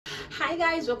Hi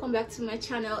guys, welcome back to my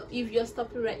channel. If you're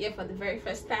stopping right here for the very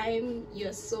first time,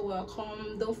 you're so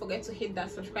welcome. Don't forget to hit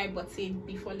that subscribe button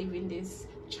before leaving this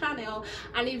channel,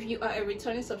 and if you are a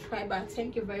returning subscriber,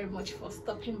 thank you very much for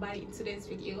stopping by in today's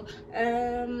video.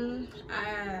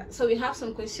 So we have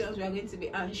some questions we are going to be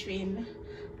answering,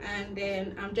 and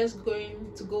then I'm just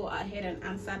going to go ahead and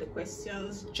answer the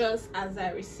questions just as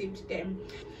I received them.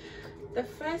 The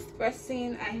first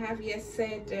person I have here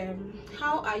said,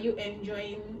 how are you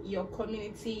enjoying your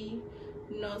community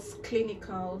nurse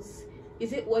clinicals?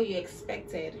 Is it what you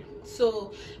expected?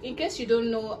 So in case you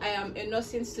don't know, I am a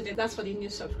nursing student. That's for the new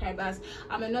subscribers.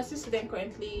 I'm a nursing student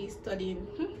currently studying.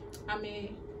 I'm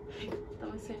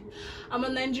a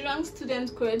Nigerian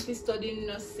student currently studying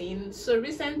nursing. So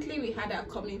recently we had a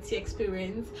community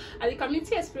experience, and the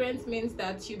community experience means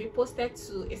that you'll be posted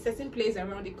to a certain place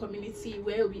around the community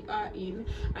where we are in,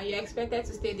 and you're expected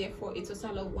to stay there for a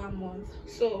total of 1 month.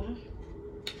 So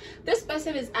this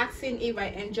person is asking if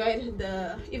I'm enjoying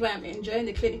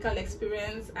the clinical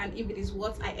experience and if it is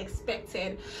what I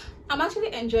expected. I'm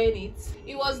actually enjoying it.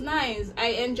 It was nice. I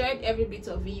enjoyed every bit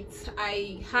of it.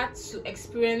 I had to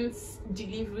experience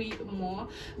delivery more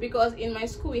because in my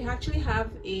school we actually have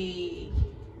an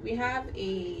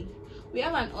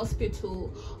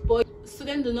hospital, but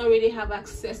students do not really have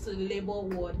access to the labor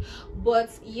ward. But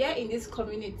here in this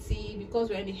community, because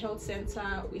we're in the health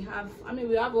center, we have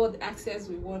all the access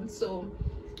we want. So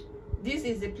this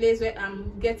is the place where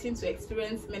I'm getting to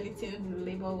experience many things in the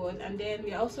labor ward, and then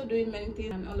we are also doing many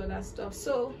things and all of that stuff.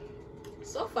 So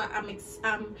far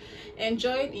I'm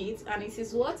enjoying it, and it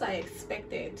is what I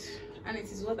expected, and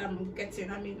it is what I'm getting.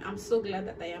 I'm so glad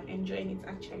that I am enjoying it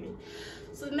actually.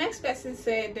 So the next person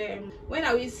said, when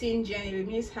are we seeing Jenny? We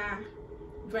miss her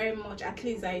very much, at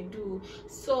least I do.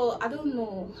 So I don't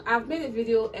know, I've made a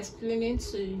video explaining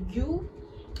to you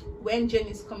when Jenny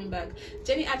is coming back.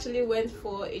 Jenny actually went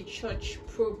for a church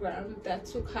program that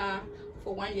took her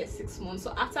for 1 year 6 months.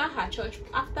 So after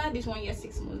this 1 year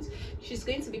 6 months, she's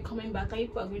going to be coming back and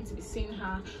people are going to be seeing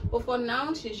her. But for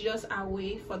now, she's just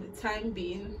away for the time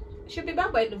being. She'll be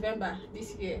back by November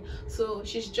this year, so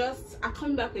her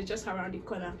coming back is just around the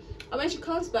corner. And when she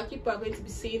comes back, people are going to be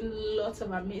seeing lots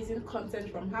of amazing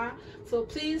content from her. So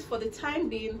please, for the time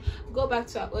being, go back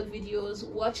to her old videos,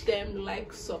 watch them,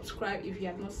 like, subscribe if you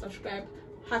have not subscribed.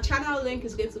 Her channel link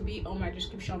is going to be on my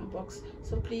description box,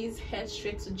 so please head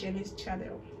straight to Jenny's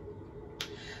channel.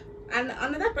 And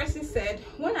another person said,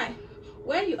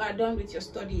 when you are done with your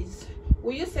studies,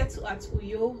 will you settle at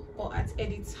Uyo or at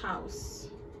Edith's house?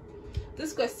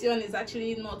 This question is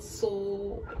actually not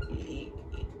so,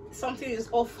 something is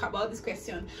off about this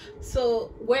question.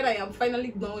 So when I am finally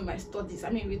done with my studies,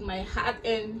 with my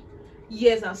hard-earned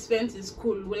years I've spent in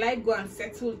school, will I go and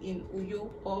settle in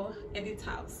Uyo or Edith's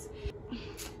house?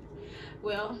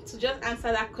 Well, to just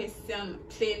answer that question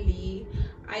plainly,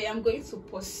 I am going to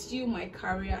pursue my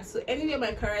career. So anywhere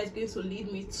my career is going to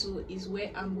lead me to is where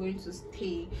I'm going to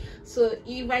stay. So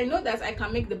if I know that I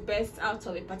can make the best out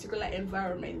of a particular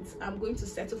environment, I'm going to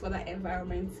settle for that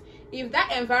environment. If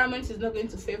that environment is not going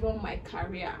to favor my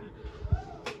career,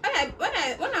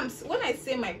 when I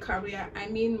say my career, I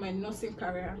mean my nursing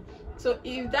career. So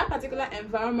if that particular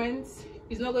environment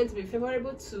is not going to be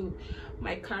favorable to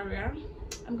my career,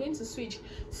 I'm going to switch.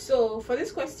 So for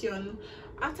this question,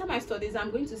 after my studies,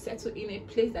 I'm going to settle in a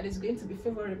place that is going to be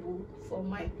favorable for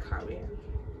my career.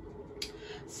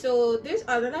 So this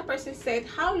other person said,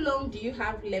 how long do you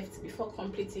have left before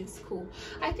completing school?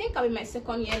 I think I'm in my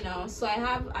 2nd year now, so I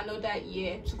have another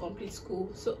year to complete school.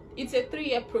 So it's a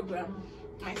 3-year program.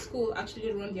 My school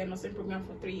actually run their nursing program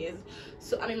for 3 years,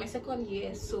 so I'm in my 2nd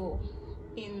year. So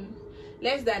in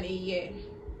less than a year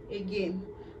again,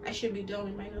 I should be done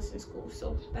with my nursing school.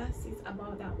 So that's it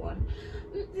about that one.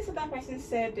 This other person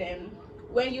said,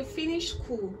 when you finish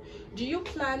school, do you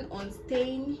plan on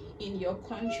staying in your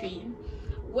country?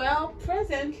 Well,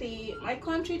 presently my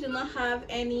country do not have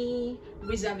any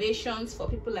reservations for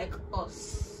people like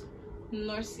us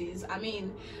nurses.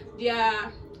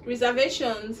 Their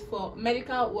reservations for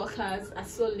medical workers are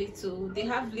so little. They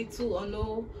have little or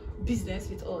no business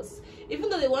with us.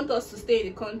 Even though they want us to stay in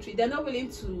the country, they're not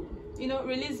willing to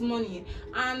release money.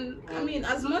 And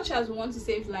as much as we want to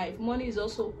save life, money is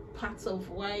also part of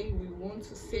why we want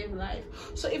to save life.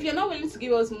 So if you're not willing to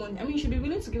give us money, you should be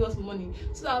willing to give us money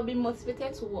so that I'll be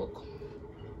motivated to work.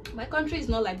 My country is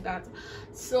not like that.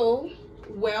 So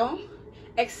well,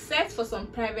 except for some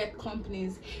private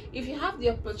companies. If you have the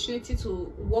opportunity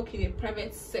to work in a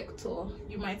private sector,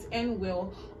 you might earn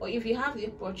well, or if you have the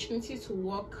opportunity to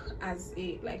work as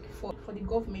a like for the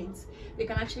government, they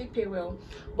can actually pay well.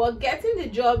 But getting the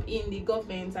job in the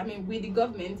government, I mean with the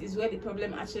government, is where the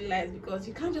problem actually lies, because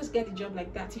you can't just get the job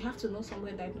like that. You have to know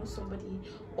somebody that knows somebody,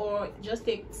 or just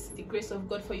takes the grace of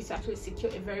God for you to actually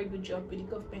secure a very good job with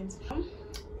the government.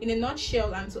 In a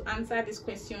nutshell, and to answer this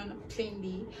question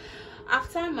plainly,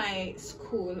 after my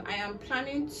school, I am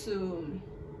planning to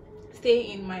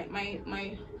stay in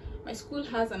my school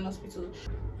has an hospital.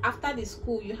 After the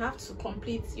school, you have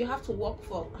to work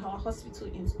for our hospital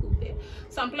in school there.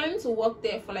 So I'm planning to work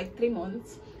there for like 3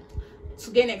 months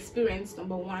to gain experience,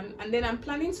 number one, and then I'm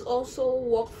planning to also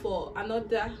work for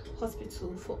another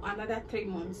hospital for another 3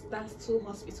 months. That's 2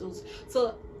 hospitals.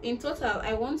 So in total,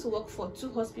 I want to work for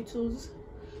 2 hospitals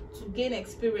to gain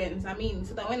experience. I mean,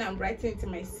 so that when I'm writing into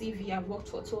my CV, I've worked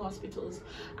for 2 hospitals.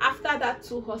 After that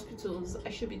 2 hospitals, I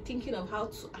should be thinking of how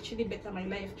to actually better my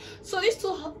life. So these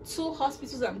two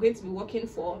hospitals I'm going to be working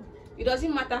for, it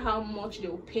doesn't matter how much they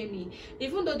will pay me.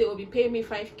 Even though they will be paying me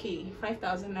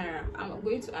 5,000 naira, I'm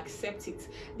going to accept it.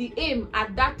 The aim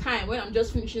at that time, when I'm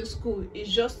just finishing school, is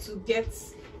just to get,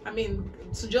 I mean,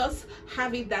 to just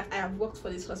have it that I have worked for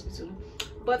this hospital.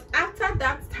 But after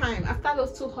that time, after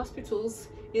those 2 hospitals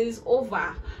is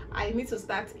over, I need to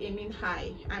start aiming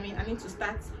high. I mean, I need to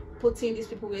start putting these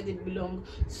people where they belong.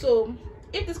 So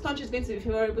if this country is going to be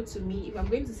favorable to me, if I'm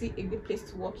going to see a good place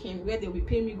to work in where they'll be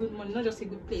paying me good money, not just a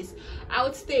good place, I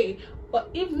would stay. But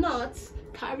if not,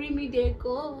 carry me there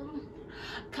go,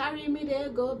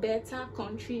 better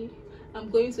country. I'm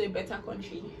going to a better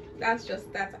country. That's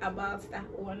just that about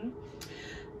that one.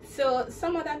 So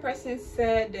some other person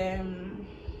said,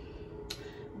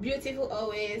 beautiful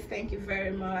always, thank you very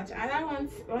much.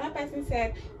 Another person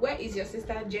said, where is your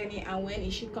sister Jenny and when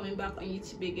is she coming back on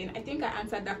YouTube again? I think I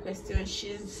answered that question.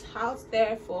 She's out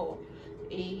there for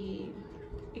a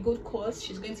good cause.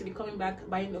 She's going to be coming back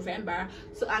by November,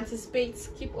 so anticipate,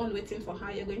 keep on waiting for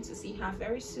her. You're going to see her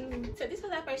very soon. So this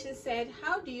other person said,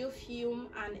 how do you film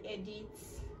and edit?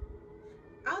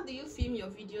 How do you film your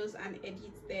videos and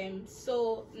edit them?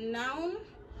 So now,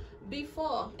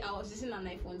 before I was using an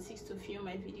iPhone 6 to film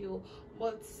my video,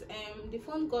 but the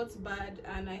phone got bad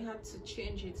and I had to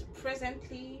change it.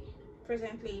 Presently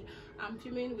I'm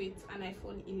filming with an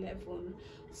iPhone 11,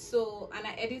 so, and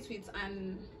I edit with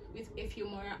a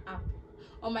Filmora app.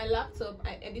 On my laptop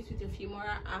I edit with a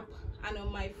Filmora app, and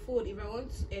on my phone, if I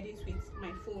want to edit with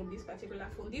my phone, this particular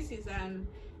phone, this is an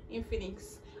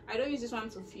Infinix. I don't use this one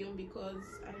to film because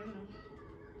I don't know,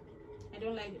 I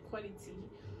don't like the quality.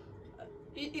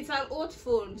 It's an old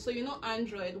phone, so you know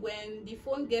Android, when the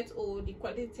phone gets old, the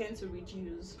quality tends to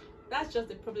reduce. That's just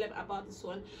the problem about this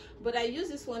one. But I use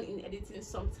this one in editing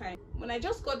sometimes. When I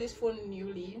just got this phone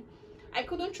newly, I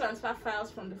couldn't transfer files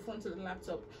from the phone to the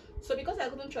laptop. So because I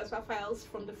couldn't transfer files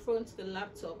from the phone to the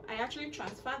laptop, I actually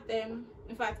transferred them.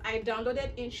 In fact, I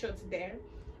downloaded InShot there,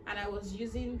 and I was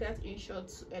using that InShot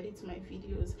to edit my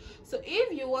videos. So if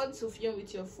you want to film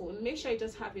with your phone, make sure you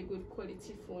just have a good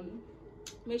quality phone.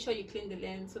 Make sure you clean the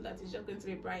lens so that it's just going to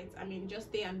be bright. I mean, just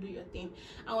stay and do your thing.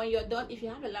 And when you're done, if you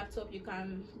have a laptop, you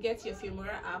can get your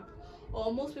Filmora app,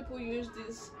 or most people use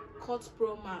this Cut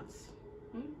Pro Max,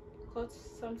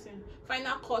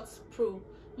 Final Cut Pro.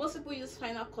 Most people use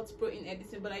Final Cut Pro in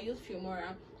editing, but I use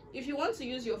Filmora. If you want to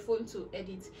use your phone to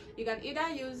edit, you can either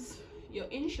use your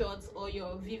InShot or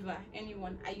your Viva,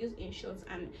 anyone. I use InShot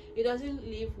and it doesn't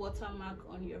leave watermark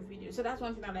on your video, so that's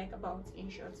one thing I like about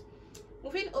InShot.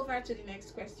 Moving over to the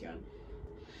next question.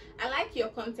 I like your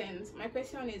content. My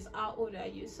question is, how old are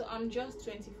you? So I'm just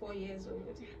 24 years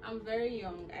old. I'm very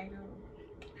young, I know.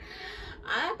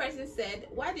 Another person said,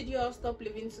 why did you all stop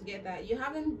living together? You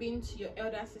haven't been to your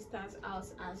elder sister's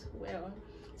house as well.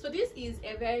 So this is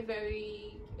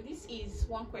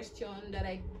one question that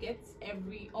I get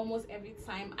almost every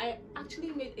time. I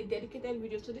actually made a dedicated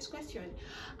video to this question.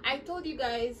 I told you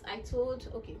guys,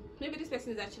 okay, maybe this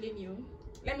person is actually new.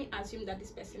 Let me assume that this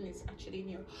person is actually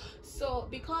new. So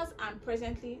because I'm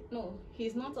presently, no,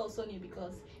 he's not also new,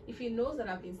 because if he knows that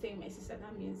I've been staying with my sister,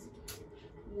 that means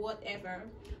whatever.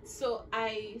 So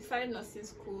I started nursing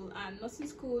school, and nursing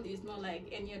school is not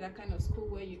like any other kind of school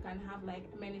where you can have like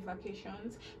many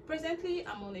vacations. Presently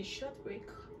I'm on a short break,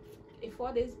 a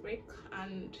 4 days break,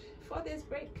 and 4 days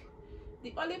break.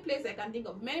 The only place I can think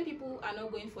of, many people are not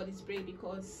going for this break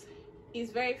because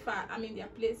it's very far. I mean, their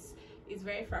place is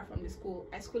very far from the school.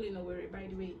 I school in Owerri, by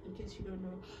the way, in case you don't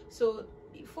know. So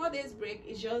 4 days break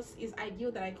is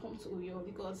ideal that I come to Uyo,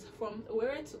 because from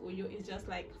Owerri to Uyo is just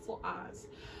like 4 hours.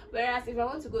 Whereas if I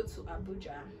want to go to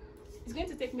Abuja, it's going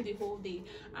to take me the whole day,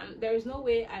 and there is no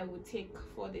way I would take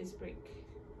 4 days break.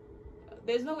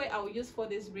 There's no way I will use 4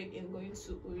 days break in going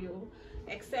to Uyo,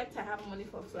 except I have money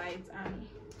for flight, and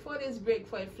 4 days break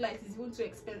for a flight is going to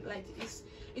expensive. Like it's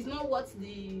not worth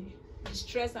the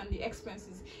stress and the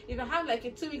expenses. If I have like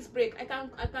a 2 weeks break, I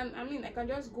can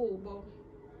just go.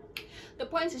 But the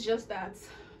point is just that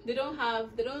they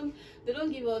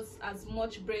don't give us as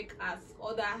much break as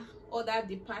other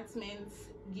departments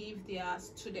give their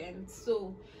students.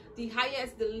 So the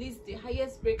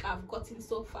highest break I've gotten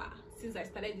so far since I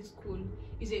started this school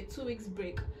is a 2 weeks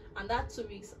break, and that 2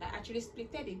 weeks I actually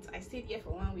splitted it. I stayed here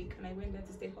for 1 week and I went there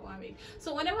to stay for 1 week.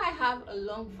 So whenever I have a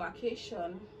long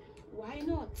vacation, why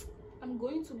not? I'm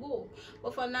going to go.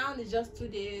 But for now, it's just 2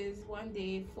 days, 1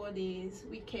 day, 4 days,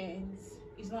 weekends.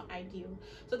 It's not ideal.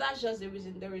 So that's just the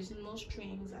reason. There is no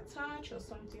strings attached or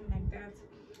something like that.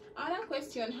 Another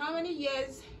question: how many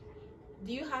years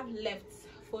do you have left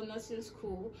for nursing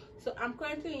school? So I'm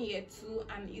currently in year 2,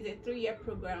 and it's a 3-year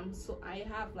program, so I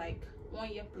have like 1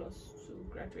 year plus to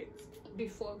graduate,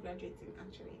 before graduating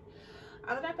actually.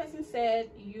 Another person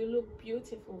said, you look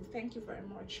beautiful. Thank you very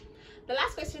much. The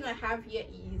last question I have here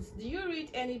is, do you read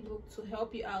any book to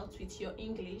help you out with your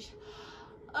English?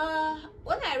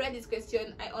 When I read this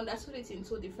question, I understood it in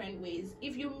 2 different ways.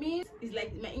 If you mean it's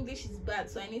like my English is bad,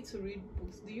 so I need to read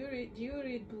books, do you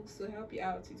read books to help you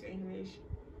out with your English?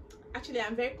 Actually,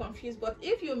 I'm very confused. But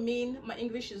if you mean my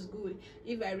English is good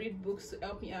if I read books to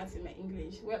help me out in my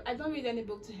English, well, I don't read any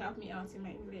book to help me out in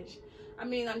my English. I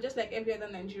mean, I'm just like every other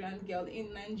Nigerian girl.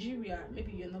 In Nigeria,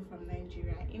 maybe you're not from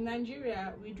Nigeria, in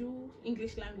Nigeria we do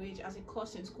English language as a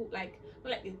course in school, like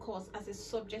not like a course, as a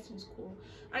subject in school,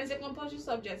 and it's a compulsory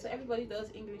subject, so everybody does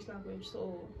English language.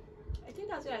 So I think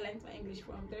that's where I learned my English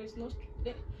from. There is no,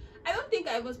 I don't think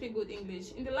I even speak good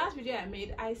English. In the last video I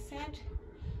made, I said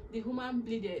the human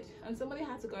bleeded, and somebody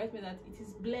had to correct me that it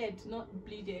is bled, not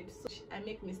bleeded. So I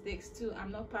make mistakes too.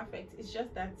 I'm not perfect. It's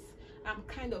just that I'm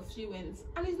kind of fluent,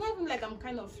 and it's not even like I'm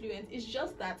kind of fluent. It's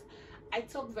just that I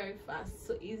talk very fast,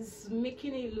 so it's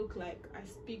making it look like I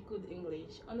speak good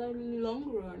English. On the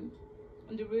long run,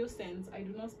 in the real sense, I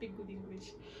do not speak good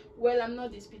English. Well, I'm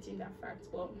not disputing that fact,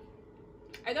 but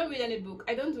I don't read any book.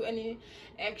 I don't do any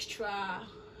extra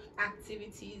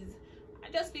activities.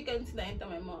 I just speak anything that enter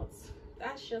my mouth.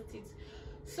 That's just it.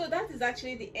 So that is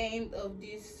actually the end of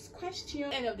this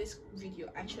question, end of this video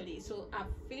actually. So I've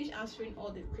finished answering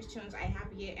all the questions I have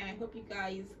here, and I hope you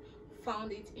guys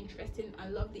found it interesting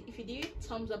and loved it. If you did,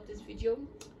 thumbs up this video,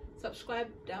 subscribe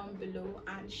down below,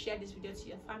 and share this video to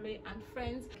your family and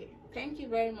friends. Okay, thank you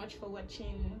very much for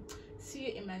watching. See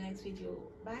you in my next video.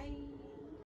 Bye.